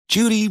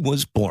Judy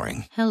was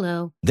boring.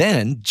 Hello.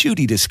 Then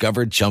Judy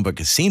discovered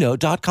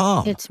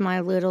ChumbaCasino.com. It's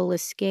my little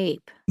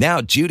escape. Now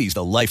Judy's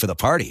the life of the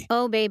party.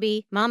 Oh,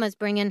 baby, mama's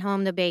bringing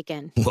home the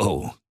bacon.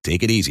 Whoa,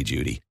 take it easy,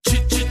 Judy.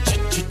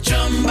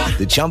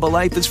 The Chumba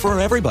life is for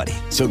everybody.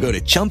 So go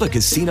to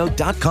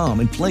ChumbaCasino.com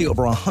and play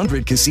over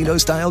 100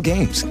 casino-style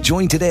games.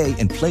 Join today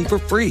and play for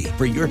free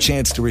for your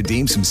chance to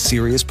redeem some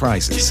serious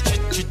prizes.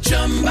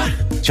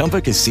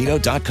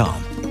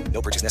 ChumbaCasino.com.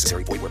 No purchase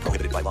necessary. Void where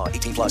prohibited by law.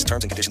 18 plus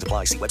terms and conditions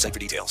apply. See website for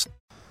details.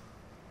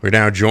 We're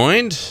now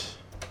joined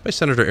by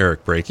Senator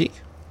Eric Brakey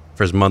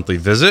for his monthly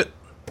visit.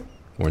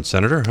 Morning,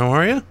 Senator. How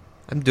are you?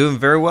 I'm doing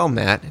very well,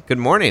 Matt. Good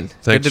morning.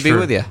 Good to be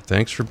with you.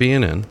 Thanks for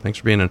being in.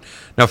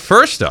 Now,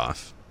 first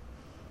off,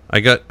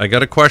 I got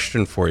a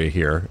question for you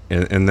here,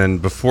 and then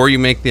before you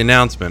make the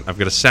announcement, I've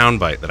got a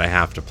soundbite that I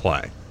have to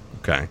play.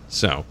 Okay,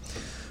 so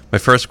my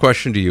first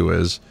question to you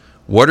is,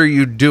 what are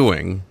you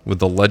doing with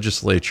the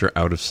legislature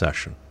out of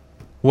session?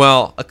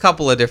 Well, a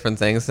couple of different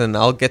things, and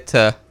I'll get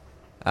to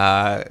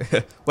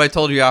what I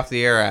told you off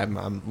the air.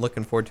 I'm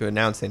looking forward to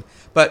announcing.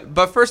 But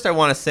first, I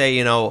want to say,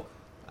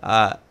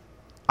 I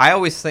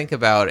always think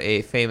about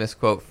a famous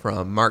quote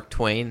from Mark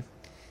Twain.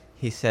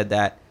 He said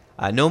that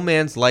no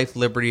man's life,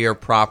 liberty, or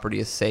property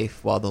is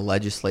safe while the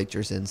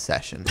legislature's in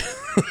session.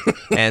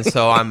 And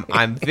so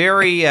I'm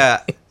very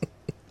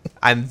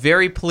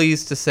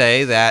pleased to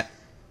say that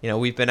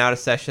we've been out of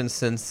session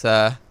since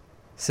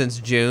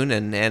June,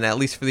 and at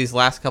least for these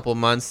last couple of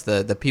months,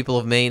 the people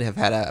of Maine have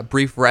had a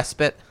brief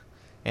respite,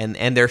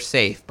 and they're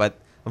safe. But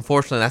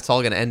unfortunately, that's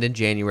all going to end in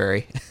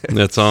January.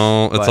 It's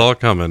all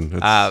coming.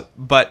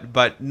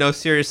 But no,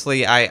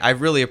 seriously, I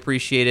really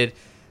appreciated.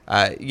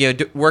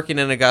 Working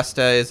in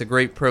Augusta is a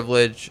great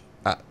privilege.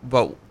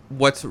 But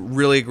what's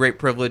really a great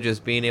privilege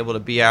is being able to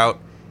be out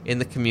in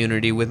the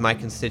community with my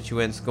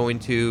constituents, going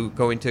to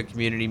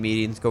community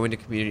meetings, going to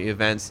community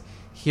events,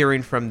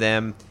 hearing from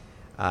them.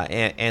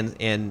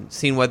 And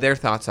seeing what their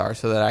thoughts are,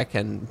 so that I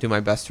can do my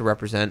best to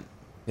represent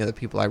the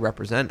people I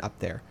represent up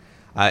there.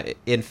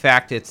 In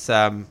fact, it's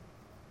I've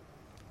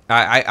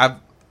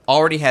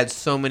already had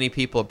so many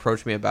people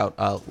approach me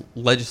about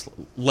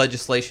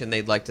legislation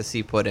they'd like to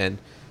see put in.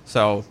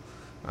 So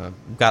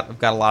I've got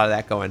a lot of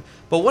that going.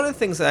 But one of the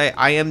things that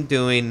I am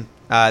doing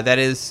that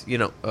is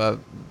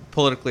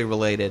politically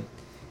related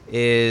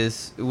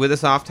is, with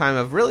this off time,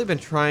 I've really been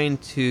trying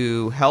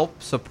to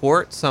help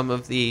support some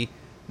of the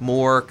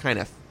more kind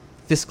of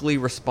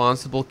fiscally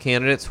responsible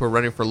candidates who are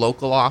running for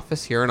local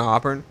office here in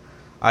Auburn.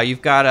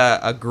 You've got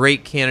a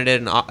great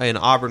candidate in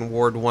Auburn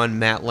Ward 1,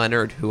 Matt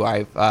Leonard, who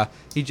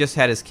he just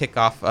had his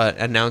kickoff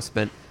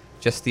announcement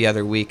just the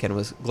other week, and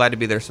was glad to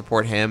be there to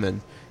support him,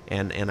 and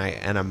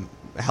I'm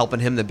helping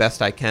him the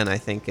best I can. I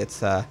think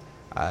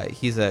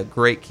he's a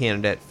great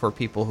candidate for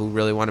people who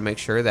really want to make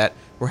sure that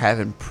we're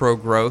having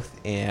pro-growth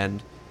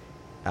and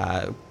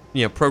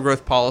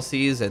pro-growth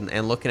policies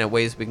and looking at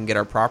ways we can get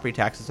our property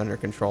taxes under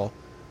control.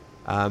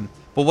 But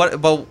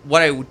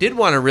what I did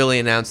want to really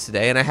announce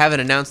today, and I haven't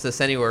announced this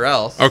anywhere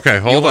else. Okay,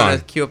 hold on. You want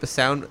to cue up a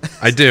sound?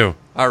 I do.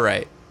 All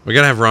right. We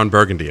got to have Ron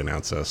Burgundy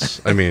announce this.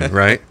 I mean,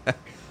 right?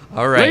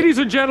 All right. Ladies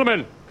and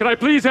gentlemen, can I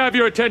please have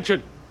your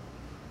attention?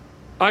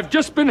 I've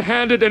just been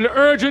handed an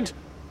urgent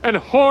and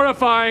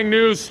horrifying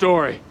news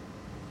story.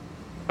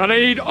 And I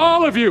need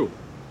all of you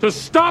to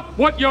stop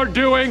what you're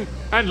doing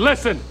and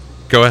listen.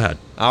 Go ahead.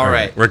 All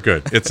right. We're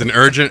good. It's an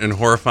urgent and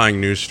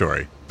horrifying news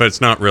story, but it's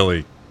not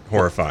really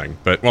horrifying.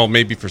 But, well,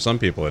 maybe for some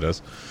people it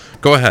is.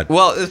 Go ahead.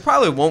 Well, it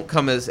probably won't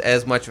come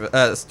as much to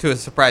a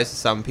surprise to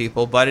some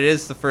people, but it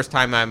is the first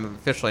time I'm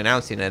officially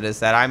announcing it, is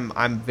that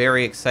I'm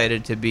very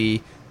excited to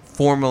be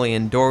formally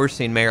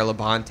endorsing Mayor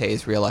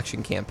Labonte's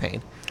reelection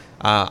campaign.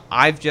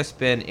 I've just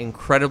been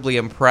incredibly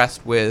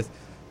impressed with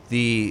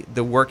the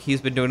work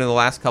he's been doing in the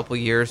last couple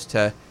of years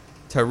to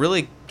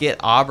really get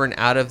Auburn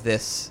out of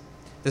this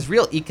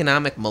real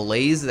economic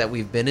malaise that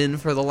we've been in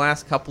for the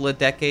last couple of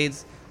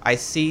decades. I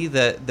see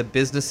the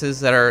businesses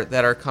that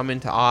are coming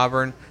to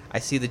Auburn. I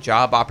see the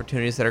job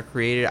opportunities that are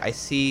created. I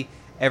see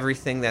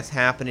everything that's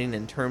happening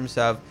in terms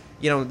of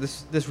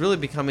this really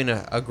becoming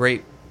a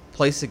great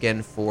place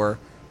again for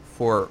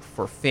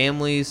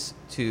families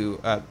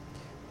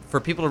for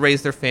people to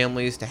raise their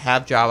families, to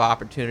have job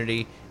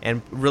opportunity,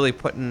 and really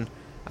putting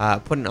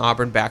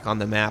Auburn back on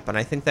the map. And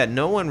I think that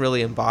no one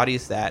really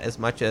embodies that as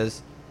much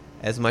as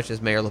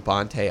Mayor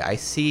Labonte. I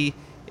see,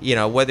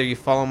 whether you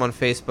follow him on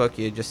Facebook,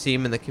 you just see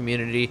him in the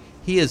community,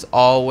 he is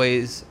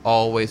always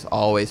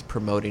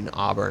promoting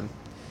Auburn.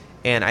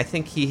 And I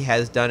think he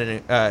has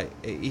done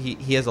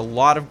he has a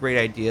lot of great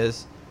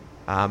ideas,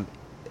 and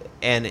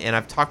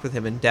I've talked with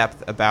him in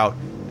depth about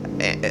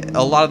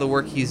a lot of the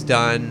work he's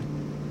done.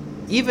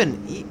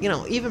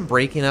 Even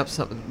working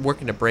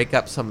to break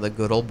up some of the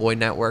good old boy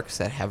networks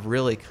that have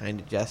really kind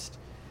of just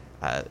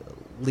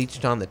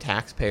leached on the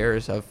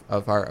taxpayers of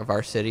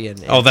our city.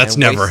 That's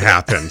never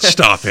happened.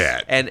 Stop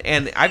it.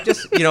 And I've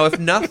just, if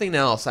nothing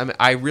else,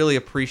 I really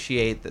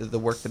appreciate the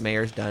work the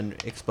mayor's done,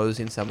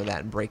 exposing some of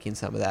that and breaking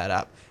some of that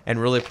up, and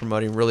really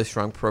promoting really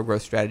strong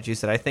pro-growth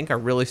strategies that I think are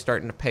really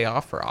starting to pay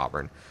off for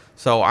Auburn.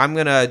 So I'm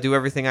gonna do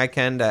everything I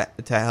can to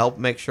help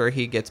make sure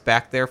he gets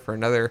back there for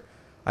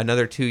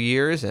another 2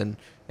 years. And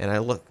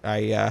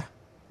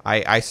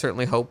I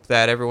certainly hope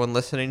that everyone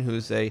listening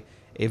who's a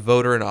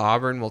voter in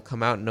Auburn will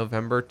come out in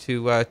November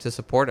to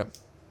support him.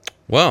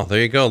 Well,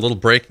 there you go. A little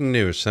breaking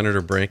news.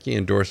 Senator Brakey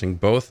endorsing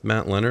both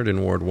Matt Leonard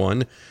in Ward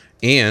 1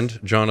 and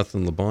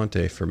Jonathan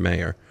Labonte for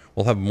mayor.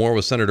 We'll have more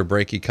with Senator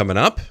Brakey coming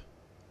up.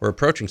 We're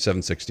approaching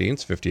 7:16.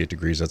 It's 58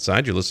 degrees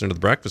outside. You're listening to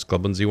The Breakfast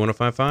Club on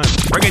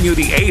Z105.5. Bringing you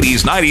the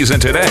 80s, 90s,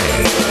 and today.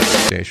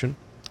 Station.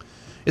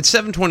 It's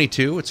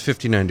 7:22. It's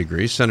 59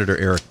 degrees. Senator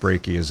Eric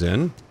Brakey is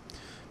in.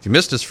 If you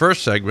missed his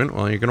first segment,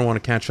 well, you're going to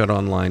want to catch that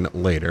online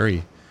later.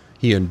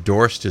 He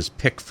endorsed his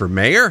pick for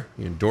mayor.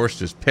 He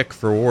endorsed his pick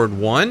for Ward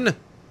 1.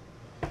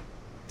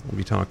 We'll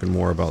be talking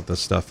more about this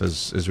stuff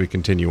as we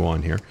continue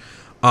on here.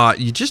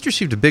 You just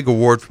received a big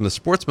award from the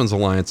Sportsmen's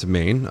Alliance of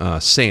Maine,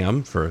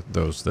 SAM, for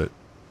those that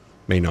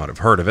may not have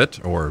heard of it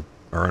or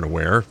are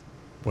unaware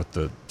what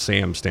the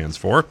SAM stands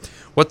for.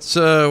 What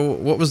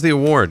was the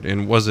award,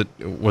 and was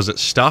it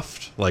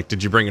stuffed? Like,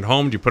 did you bring it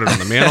home? Did you put it on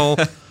the mantle?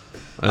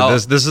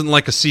 This isn't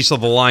like a Cecil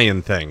the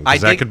Lion thing,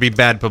 because that could be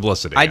bad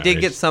publicity. I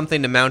did get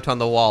something to mount on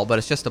the wall, but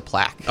it's just a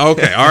plaque.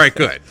 Okay, all right,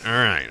 good. All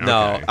right. Okay.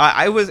 No,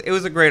 it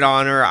was a great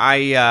honor.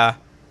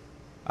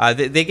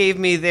 They gave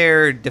me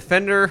their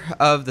Defender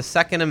of the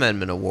Second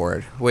Amendment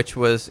award, which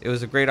was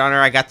a great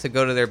honor. I got to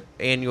go to their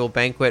annual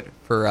banquet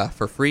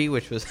for free,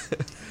 which was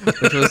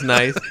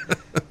nice.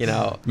 You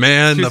know,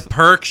 man, the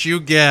perks you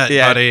get,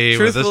 buddy,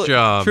 with this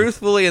job.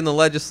 Truthfully, in the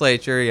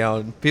legislature, you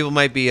know, people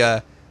might be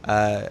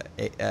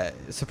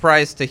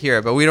surprised to hear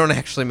it, but we don't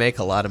actually make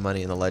a lot of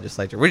money in the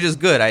legislature, which is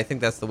good. I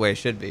think that's the way it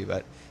should be.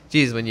 But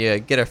geez, when you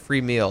get a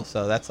free meal,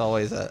 so that's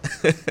always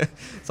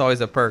it's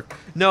always a perk.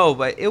 No,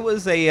 but it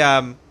was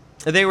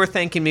they were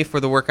thanking me for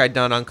the work I'd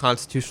done on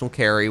constitutional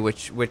carry,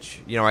 which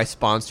you know I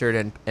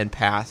sponsored and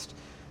passed,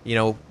 you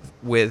know,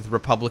 with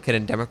Republican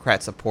and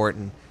Democrat support,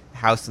 and the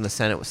House and the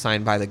Senate was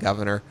signed by the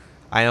governor.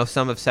 I know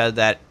some have said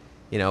that,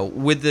 you know,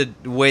 with the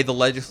way the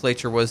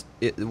legislature was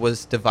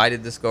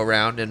divided this go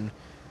round, and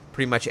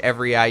pretty much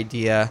every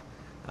idea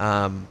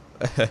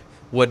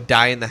would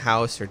die in the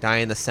House or die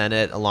in the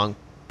Senate along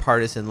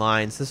partisan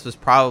lines. This was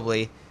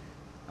probably,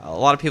 a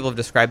lot of people have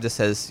described this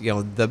as, you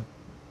know, the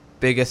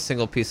biggest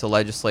single piece of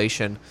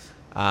legislation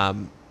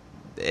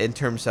in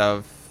terms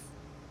of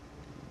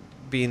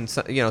being,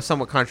 you know,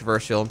 somewhat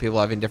controversial and people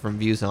having different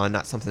views on,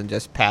 not something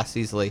just passed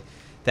easily,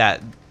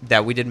 that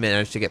we did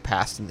manage to get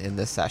passed in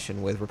this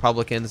session with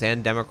Republicans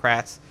and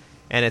Democrats.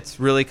 And it's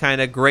really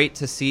kind of great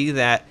to see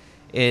that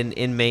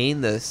in Maine,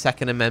 the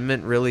Second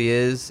Amendment really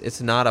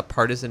it's not a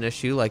partisan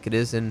issue like it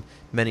is in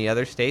many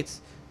other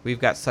states. We've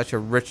got such a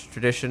rich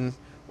tradition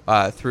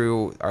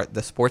through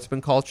the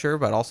sportsman culture,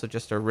 but also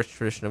just a rich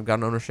tradition of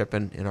gun ownership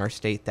in our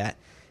state, that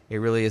it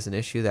really is an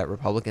issue that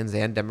Republicans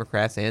and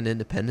Democrats and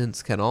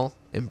independents can all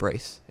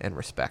embrace and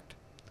respect.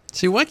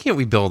 See, why can't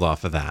we build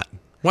off of that?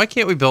 Why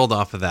can't we build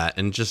off of that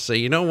and just say,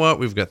 you know what,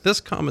 we've got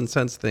this common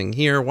sense thing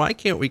here. Why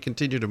can't we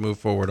continue to move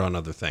forward on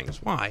other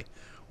things? Why?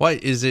 Why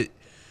is it?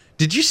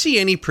 Did you see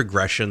any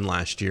progression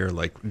last year?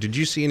 Like, did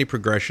you see any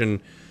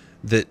progression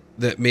that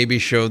maybe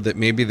showed that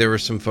maybe there were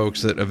some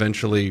folks that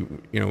eventually,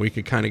 you know, we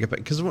could kind of get back?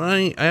 Because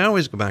when I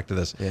always go back to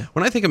this. Yeah.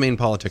 When I think of Maine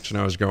politics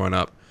when I was growing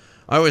up,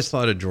 I always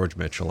thought of George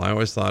Mitchell. I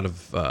always thought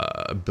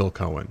of Bill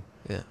Cohen.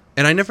 Yeah.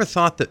 And I never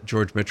thought that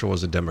George Mitchell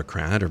was a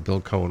Democrat or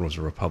Bill Cohen was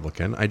a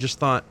Republican. I just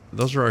thought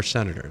those are our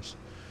senators.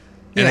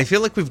 And I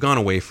feel like we've gone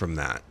away from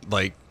that.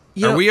 Like,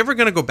 are we ever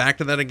going to go back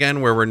to that again,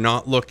 where we're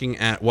not looking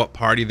at what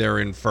party they're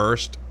in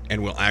first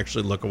and we'll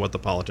actually look at what the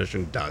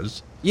politician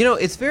does? You know,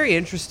 it's very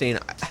interesting.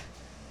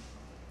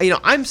 You know,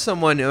 I'm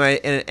someone who,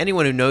 and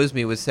anyone who knows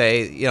me would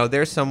say, you know,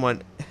 there's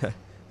someone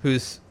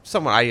who's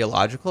somewhat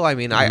ideological. I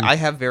mean, I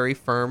have very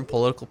firm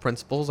political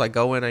principles. I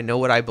go in, I know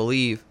what I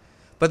believe.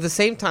 But at the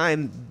same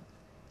time,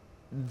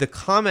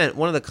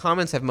 one of the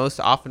comments I've most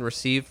often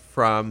received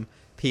from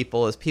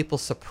people is people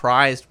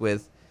surprised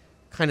with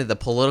kind of the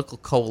political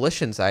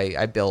coalitions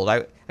I build.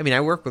 I mean, I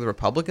work with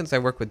Republicans, I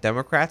work with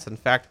Democrats. In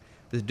fact,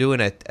 I was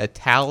doing a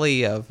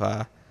tally of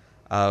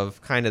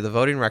kind of the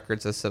voting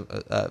records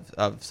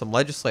of some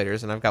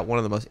legislators, and I've got one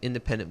of the most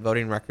independent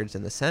voting records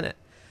in the Senate,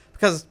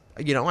 because,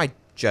 you know, I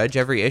judge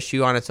every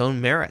issue on its own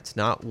merits,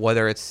 not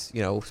whether it's,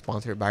 you know,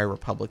 sponsored by a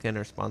Republican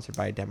or sponsored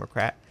by a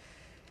Democrat.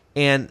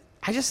 And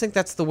I just think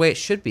that's the way it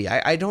should be.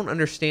 I don't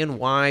understand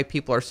why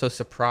people are so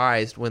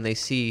surprised when they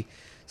see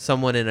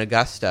someone in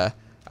Augusta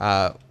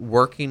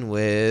working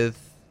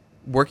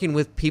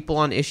with people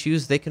on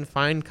issues they can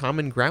find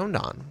common ground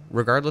on,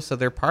 regardless of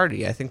their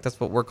party. I think that's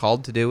what we're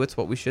called to do. It's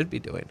what we should be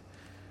doing.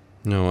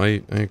 No,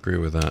 I agree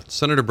with that.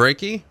 Senator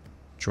Brakey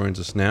joins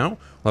us now.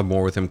 We'll have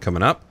more with him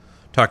coming up.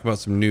 Talk about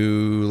some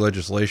new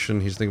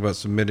legislation he's thinking about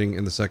submitting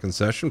in the second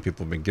session.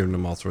 People have been giving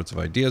him all sorts of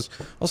ideas.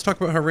 Let's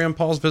talk about how Rand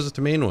Paul's visit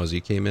to Maine was. He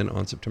came in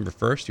on September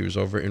 1st. He was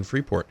over in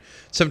Freeport.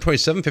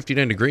 727,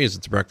 59 degrees.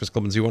 It's Breakfast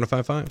Club in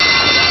Z105.5.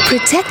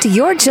 Protect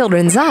your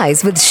children's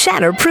eyes with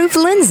shatterproof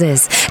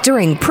lenses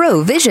during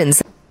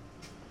ProVision.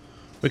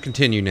 We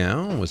continue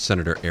now with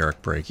Senator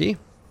Eric Brakey.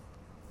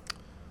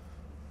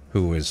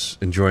 who is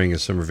enjoying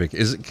his summer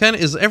vacation.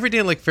 Is every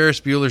day like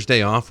Ferris Bueller's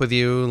Day Off with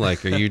you?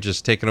 Like, are you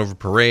just taking over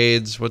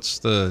parades? What's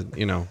the,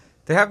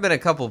 There have been a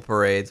couple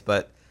parades,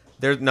 but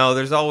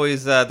there's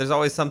always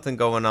something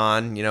going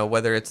on.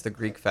 Whether it's the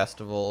Greek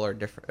festival or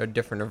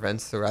different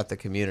events throughout the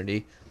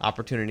community,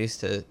 opportunities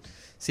to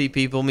see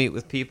people, meet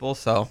with people.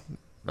 So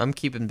I'm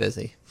keeping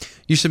busy.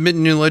 You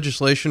submitting new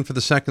legislation for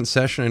the second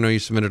session? I know you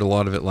submitted a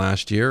lot of it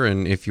last year,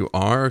 and if you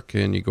are,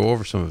 can you go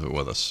over some of it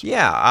with us?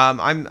 Yeah,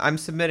 I'm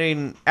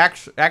submitting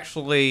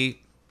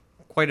actually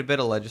quite a bit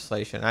of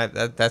legislation.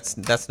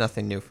 That's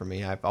nothing new for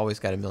me. I've always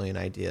got a million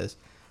ideas.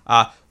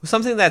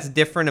 Something that's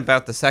different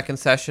about the second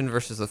session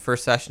versus the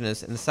first session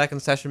is in the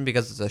second session,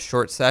 because it's a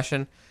short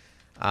session,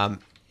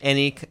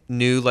 any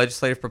new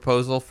legislative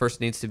proposal first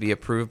needs to be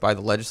approved by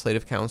the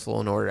Legislative Council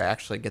in order to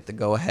actually get the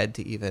go-ahead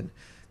to even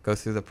go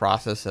through the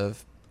process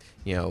of,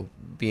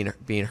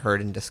 being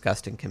heard and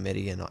discussed in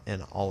committee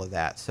and all of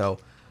that. So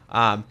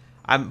I'm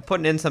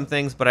putting in some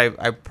things, but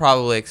I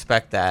probably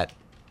expect that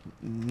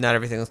not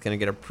everything is going to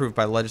get approved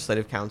by the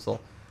Legislative Council.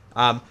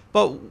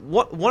 But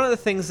one of the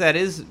things that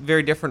is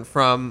very different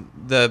from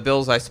the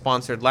bills I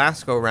sponsored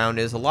last go-around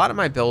is a lot of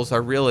my bills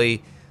are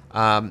really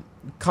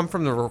come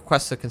from the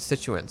requests of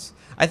constituents.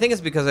 I think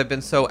it's because I've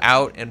been so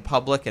out and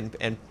public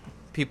and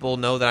people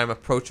know that I'm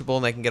approachable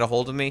and they can get a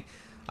hold of me.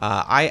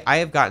 I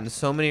have gotten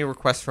so many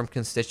requests from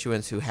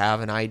constituents who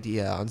have an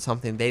idea on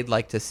something they'd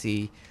like to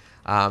see,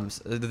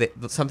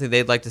 something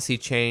they'd like to see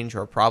change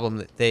or a problem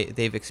that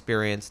they've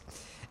experienced,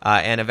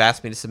 and have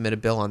asked me to submit a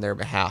bill on their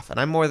behalf. And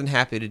I'm more than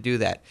happy to do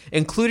that,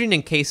 including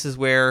in cases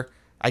where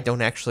I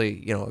don't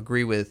actually,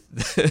 agree with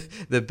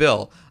the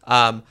bill.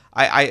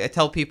 I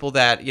tell people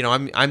that,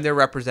 I'm their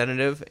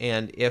representative,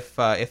 and if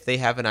they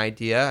have an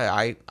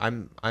idea,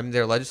 I'm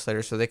their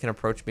legislator, so they can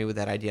approach me with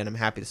that idea, and I'm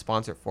happy to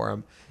sponsor it for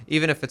them,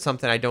 even if it's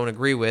something I don't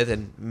agree with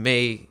and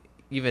may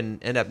even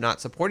end up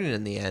not supporting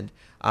in the end.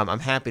 I'm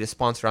happy to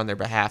sponsor on their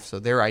behalf, so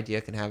their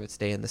idea can have its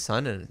day in the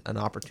sun and an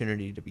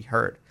opportunity to be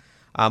heard.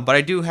 But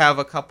I do have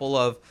a couple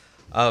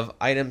of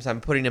items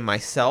I'm putting in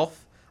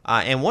myself,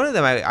 and one of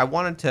them I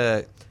wanted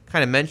to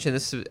kind of mention.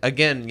 This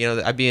again,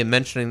 I've been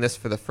mentioning this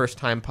for the first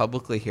time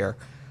publicly here.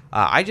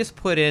 I just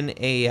put in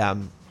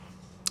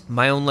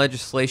my own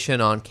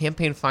legislation on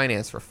campaign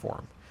finance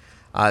reform.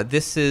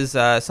 This is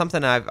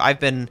something I've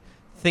been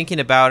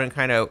thinking about and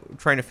kind of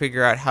trying to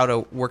figure out how to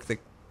work the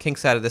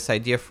kinks out of this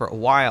idea for a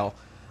while.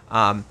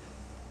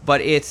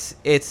 But it's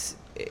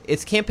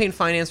campaign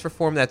finance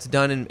reform that's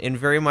done in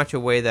very much a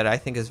way that I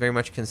think is very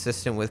much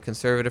consistent with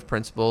conservative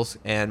principles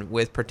and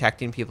with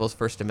protecting people's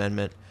First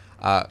Amendment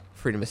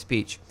freedom of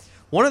speech.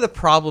 One of the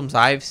problems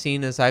I've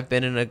seen as I've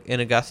been in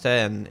Augusta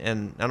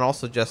and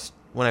also just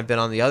when I've been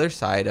on the other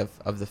side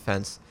of the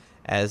fence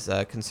as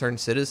a concerned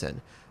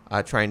citizen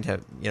trying to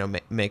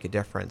make a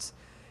difference,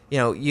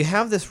 you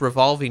have this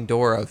revolving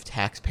door of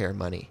taxpayer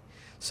money.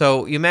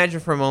 So you imagine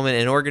for a moment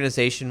an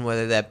organization,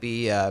 whether that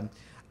be a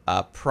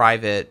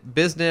private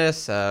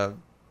business, a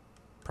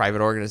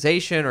private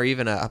organization, or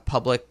even a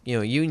public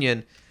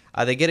union.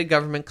 They get a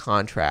government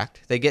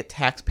contract. They get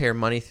taxpayer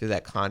money through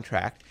that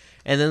contract.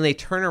 And then they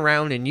turn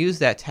around and use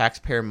that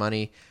taxpayer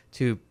money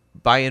to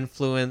buy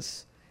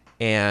influence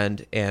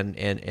and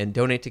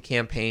donate to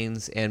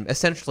campaigns. And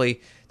essentially,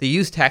 they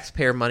use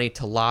taxpayer money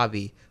to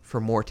lobby for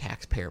more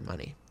taxpayer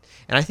money.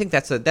 And I think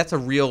that's a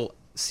real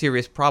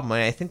serious problem.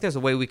 And I think there's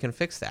a way we can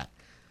fix that.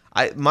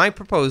 My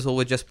proposal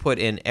would just put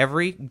in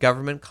every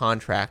government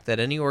contract that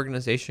any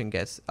organization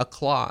gets a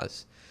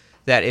clause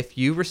that if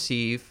you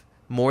receive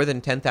more than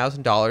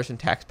 $10,000 in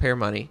taxpayer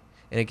money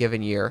in a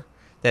given year,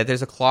 that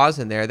there's a clause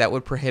in there that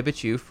would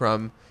prohibit you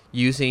from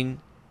using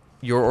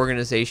your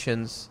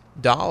organization's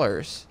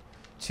dollars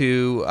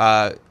to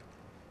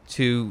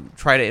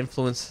try to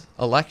influence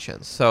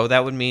elections. So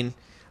that would mean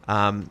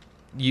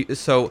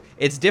so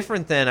it's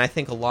different than I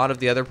think a lot of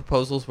the other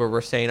proposals where we're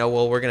saying,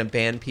 we're going to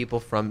ban people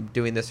from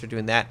doing this or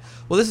doing that.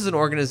 Well, this is an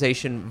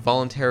organization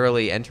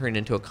voluntarily entering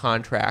into a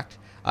contract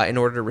in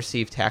order to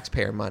receive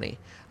taxpayer money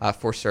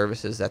for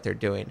services that they're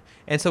doing.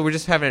 And so we're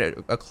just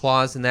having a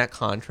clause in that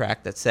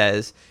contract that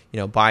says,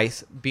 by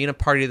being a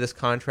party to this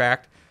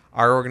contract,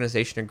 our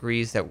organization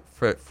agrees that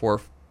for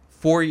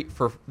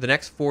the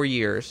next 4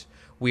 years,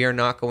 we are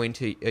not going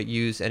to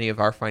use any of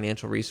our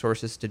financial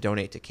resources to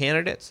donate to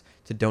candidates,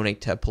 to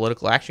donate to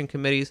political action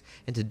committees,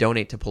 and to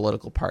donate to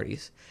political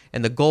parties.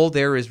 And the goal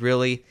there is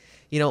really,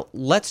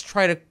 let's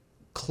try to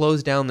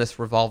close down this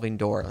revolving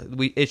door.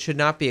 It should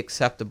not be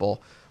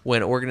acceptable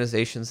when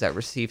organizations that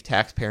receive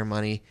taxpayer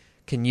money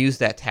can use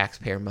that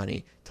taxpayer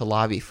money to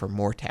lobby for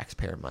more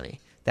taxpayer money.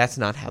 That's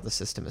not how the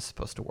system is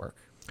supposed to work.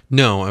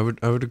 No,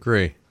 I would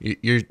agree.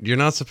 You're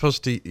not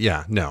supposed to.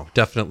 Yeah, no,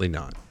 definitely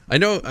not. I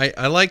know.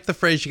 I like the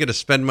phrase, you got to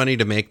spend money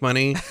to make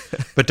money,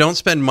 but don't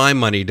spend my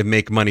money to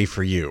make money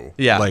for you.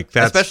 Yeah,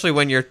 especially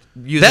when you're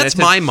using that's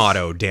my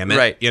motto, damn it.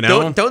 Right.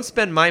 Don't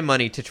spend my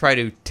money to try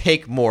to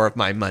take more of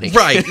my money.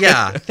 Right,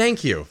 yeah.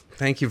 Thank you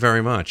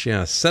very much.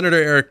 Yeah. Senator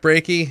Eric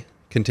Brakey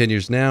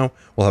continues now.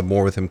 We'll have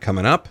more with him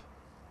coming up.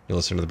 You'll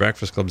listen to The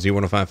Breakfast Club,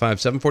 Z1055,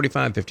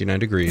 745, 59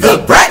 degrees.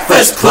 The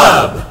Breakfast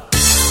Club.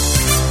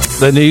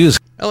 The news.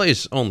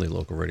 LA's only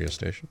local radio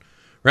station.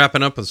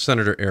 Wrapping up with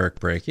Senator Eric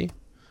Brakey.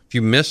 If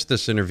you missed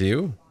this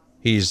interview,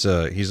 he's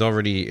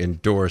already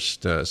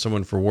endorsed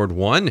someone for Ward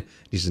 1.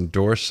 He's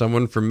endorsed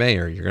someone for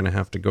mayor. You're going to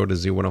have to go to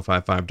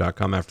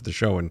z1055.com after the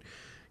show and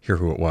hear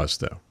who it was,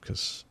 though,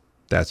 because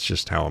that's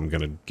just how I'm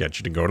going to get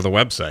you to go to the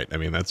website. I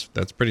mean, that's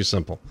pretty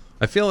simple.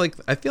 I feel like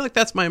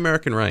that's my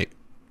American right,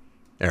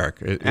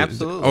 Eric.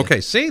 Absolutely. Okay,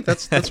 see,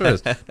 that's what it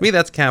is. To me,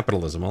 that's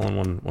capitalism, all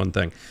in one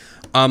thing.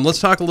 Let's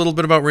talk a little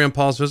bit about Rand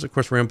Paul's visit. Of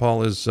course, Rand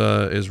Paul is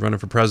running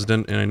for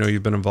president, and I know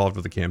you've been involved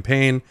with the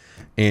campaign.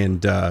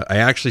 And I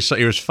actually saw,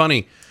 it was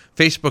funny,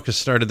 Facebook has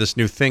started this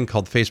new thing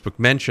called Facebook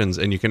Mentions,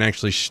 and you can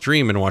actually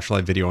stream and watch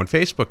live video on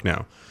Facebook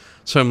now.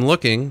 So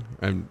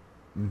I'm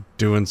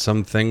doing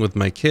something with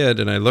my kid,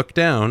 and I look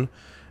down,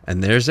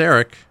 and there's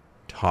Eric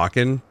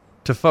talking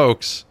to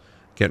folks,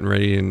 getting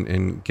ready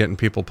and getting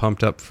people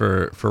pumped up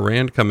for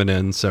Rand coming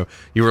in. So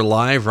you were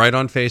live right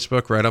on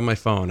Facebook, right on my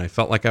phone. I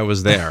felt like I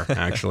was there,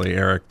 actually,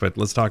 Eric. But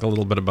let's talk a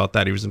little bit about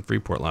that. He was in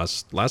Freeport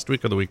last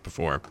week or the week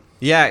before.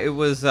 Yeah, it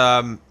was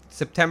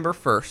September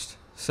 1st.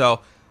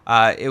 So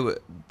it was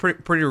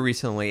pretty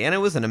recently, and it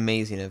was an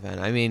amazing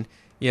event. I mean,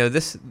 you know,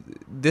 this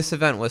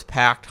event was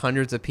packed,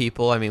 hundreds of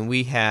people. I mean,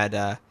 we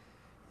had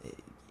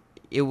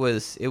it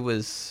was.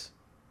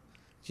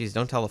 Geez,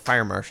 don't tell the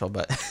fire marshal,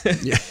 but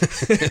yeah.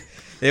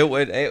 It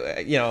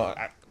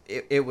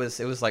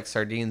was like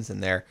sardines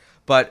in there.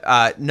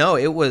 But no,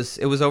 it was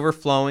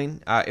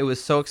overflowing. It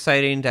was so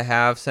exciting to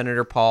have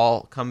Senator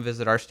Paul come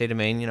visit our state of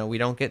Maine. You know, we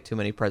don't get too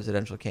many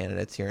presidential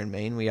candidates here in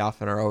Maine. We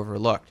often are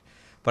overlooked.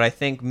 But I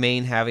think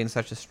Maine having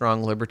such a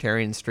strong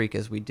libertarian streak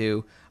as we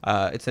do,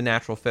 it's a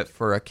natural fit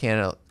for a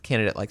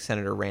candidate like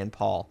Senator Rand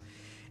Paul.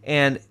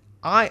 And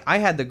I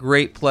had the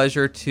great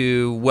pleasure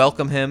to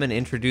welcome him and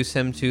introduce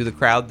him to the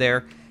crowd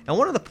there. And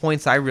one of the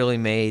points I really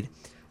made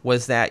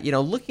was that, you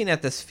know, looking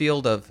at this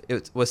field of,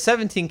 it was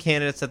 17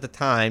 candidates at the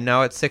time.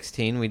 Now it's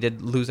 16. We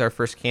did lose our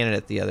first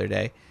candidate the other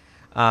day.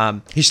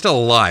 He's still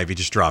alive. He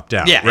just dropped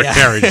out. Yeah, Rick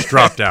Perry just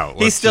dropped out.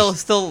 He's still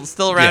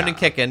around and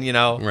kicking, you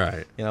know.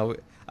 Right. You know,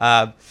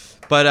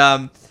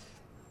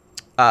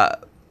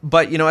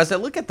 but you know, as I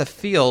look at the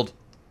field,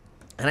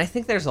 and I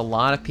think there's a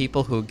lot of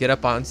people who get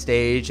up on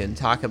stage and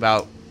talk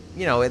about,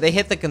 you know, they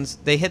hit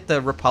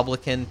the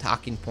Republican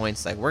talking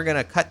points like, we're going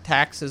to cut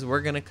taxes, we're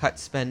going to cut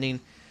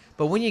spending.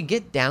 But when you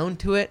get down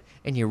to it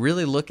and you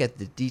really look at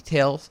the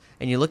details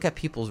and you look at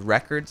people's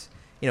records,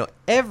 you know,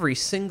 every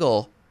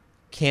single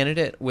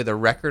candidate with a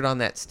record on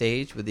that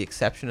stage, with the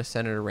exception of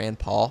Senator Rand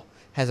Paul,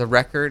 has a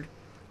record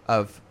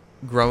of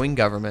growing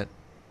government,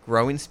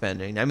 growing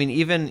spending. I mean,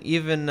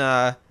 even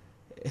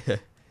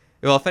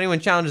well, if anyone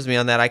challenges me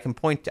on that, I can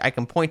point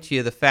to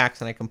you the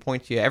facts, and I can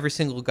point to you every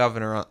single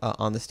governor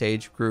on the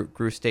stage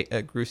grew state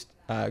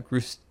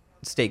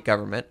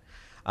government,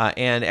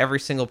 and every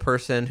single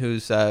person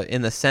who's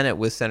in the Senate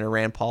with Senator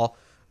Rand Paul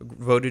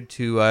voted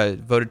to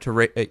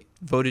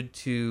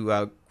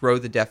grow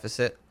the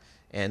deficit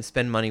and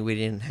spend money we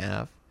didn't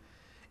have.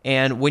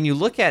 And when you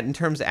look at in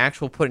terms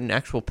of putting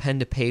actual pen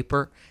to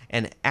paper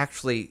and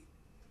actually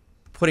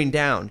putting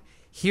down,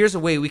 here's a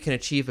way we can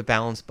achieve a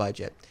balanced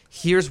budget.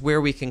 Here's where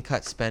we can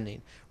cut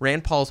spending.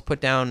 Rand Paul's put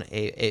down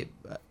a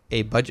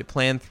budget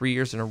plan 3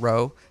 years in a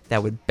row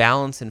that would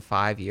balance in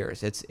 5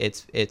 years.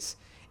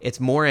 It's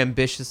more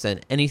ambitious than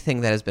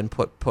anything that has been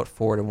put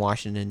forward in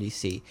Washington,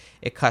 D.C.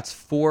 It cuts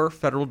 4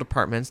 federal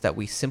departments that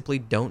we simply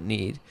don't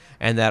need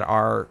and that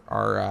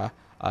are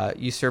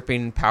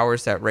usurping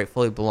powers that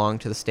rightfully belong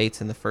to the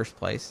states in the first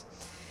place.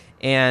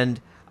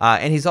 And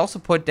he's also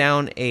put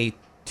down a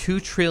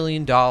 $2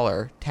 trillion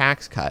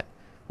tax cut,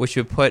 which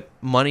would put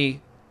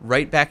money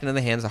right back into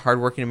the hands of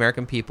hardworking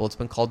American people. It's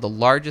been called the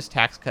largest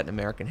tax cut in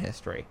American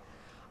history.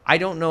 I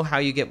don't know how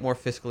you get more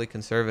fiscally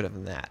conservative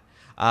than that.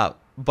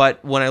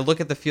 But when I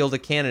look at the field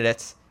of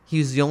candidates,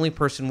 he's the only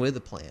person with a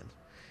plan.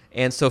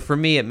 And so for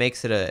me, it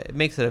makes it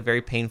a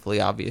very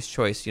painfully obvious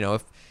choice. You know,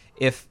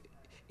 if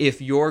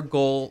your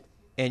goal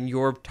and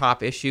your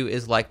top issue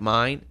is like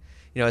mine,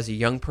 you know, as a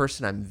young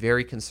person, I'm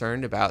very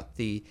concerned about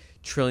the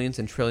trillions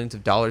and trillions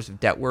of dollars of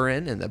debt we're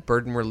in and the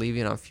burden we're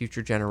leaving on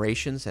future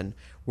generations. And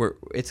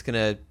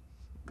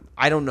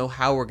I don't know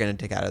how we're going to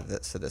dig out of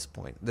this at this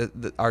point.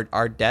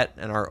 Our debt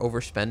and our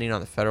overspending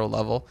on the federal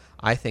level,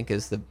 I think,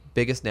 is the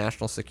biggest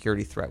national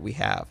security threat we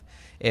have.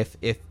 If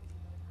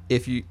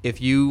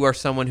you are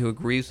someone who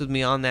agrees with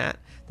me on that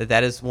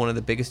is one of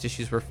the biggest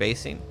issues we're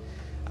facing,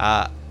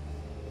 I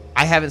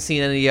haven't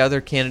seen any other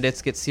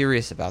candidates get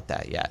serious about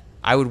that yet.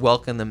 I would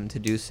welcome them to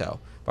do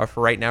so. But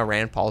for right now,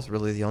 Rand Paul's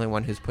really the only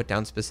one who's put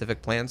down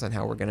specific plans on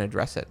how we're going to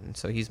address it. And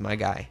so he's my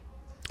guy.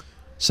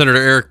 Senator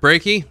Eric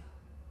Brakey,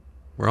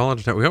 we're all out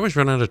of time. We always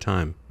run out of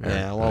time. Eric.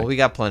 Yeah, well, we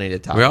got plenty to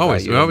talk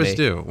about. We always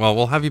do. Well,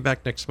 we'll have you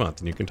back next month,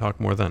 and you can talk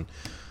more then.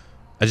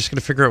 I just got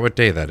to figure out what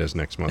day that is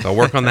next month. I'll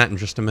work on that in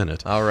just a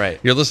minute. All right.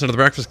 You're listening to The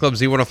Breakfast Club,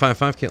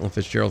 Z1055. Caitlin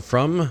Fitzgerald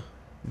from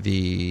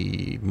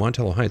the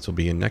Montello Heights will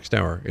be in next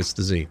hour. It's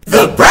the Z.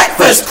 The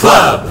Breakfast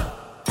Club.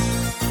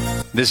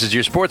 This is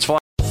your sports fly.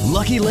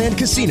 Lucky Land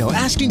Casino,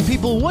 asking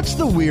people, what's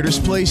the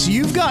weirdest place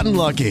you've gotten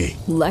lucky?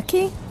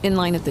 Lucky? In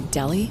line at the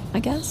deli, I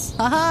guess?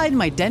 Aha, in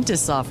my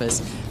dentist's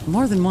office.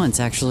 More than once,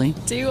 actually.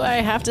 Do I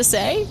have to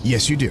say?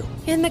 Yes, you do.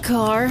 In the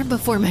car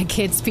before my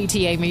kids'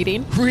 PTA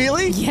meeting.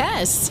 Really?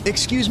 Yes.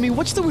 Excuse me,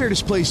 what's the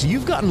weirdest place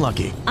you've gotten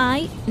lucky?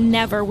 I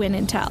never win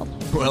and tell.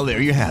 Well, there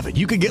you have it.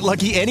 You can get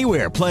lucky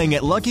anywhere, playing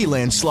at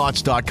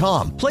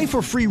LuckyLandSlots.com. Play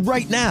for free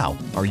right now.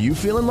 Are you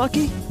feeling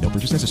lucky? No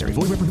purchase necessary.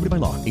 Void where prohibited by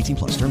law.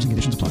 18+. Terms and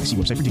conditions apply. See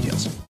website for details.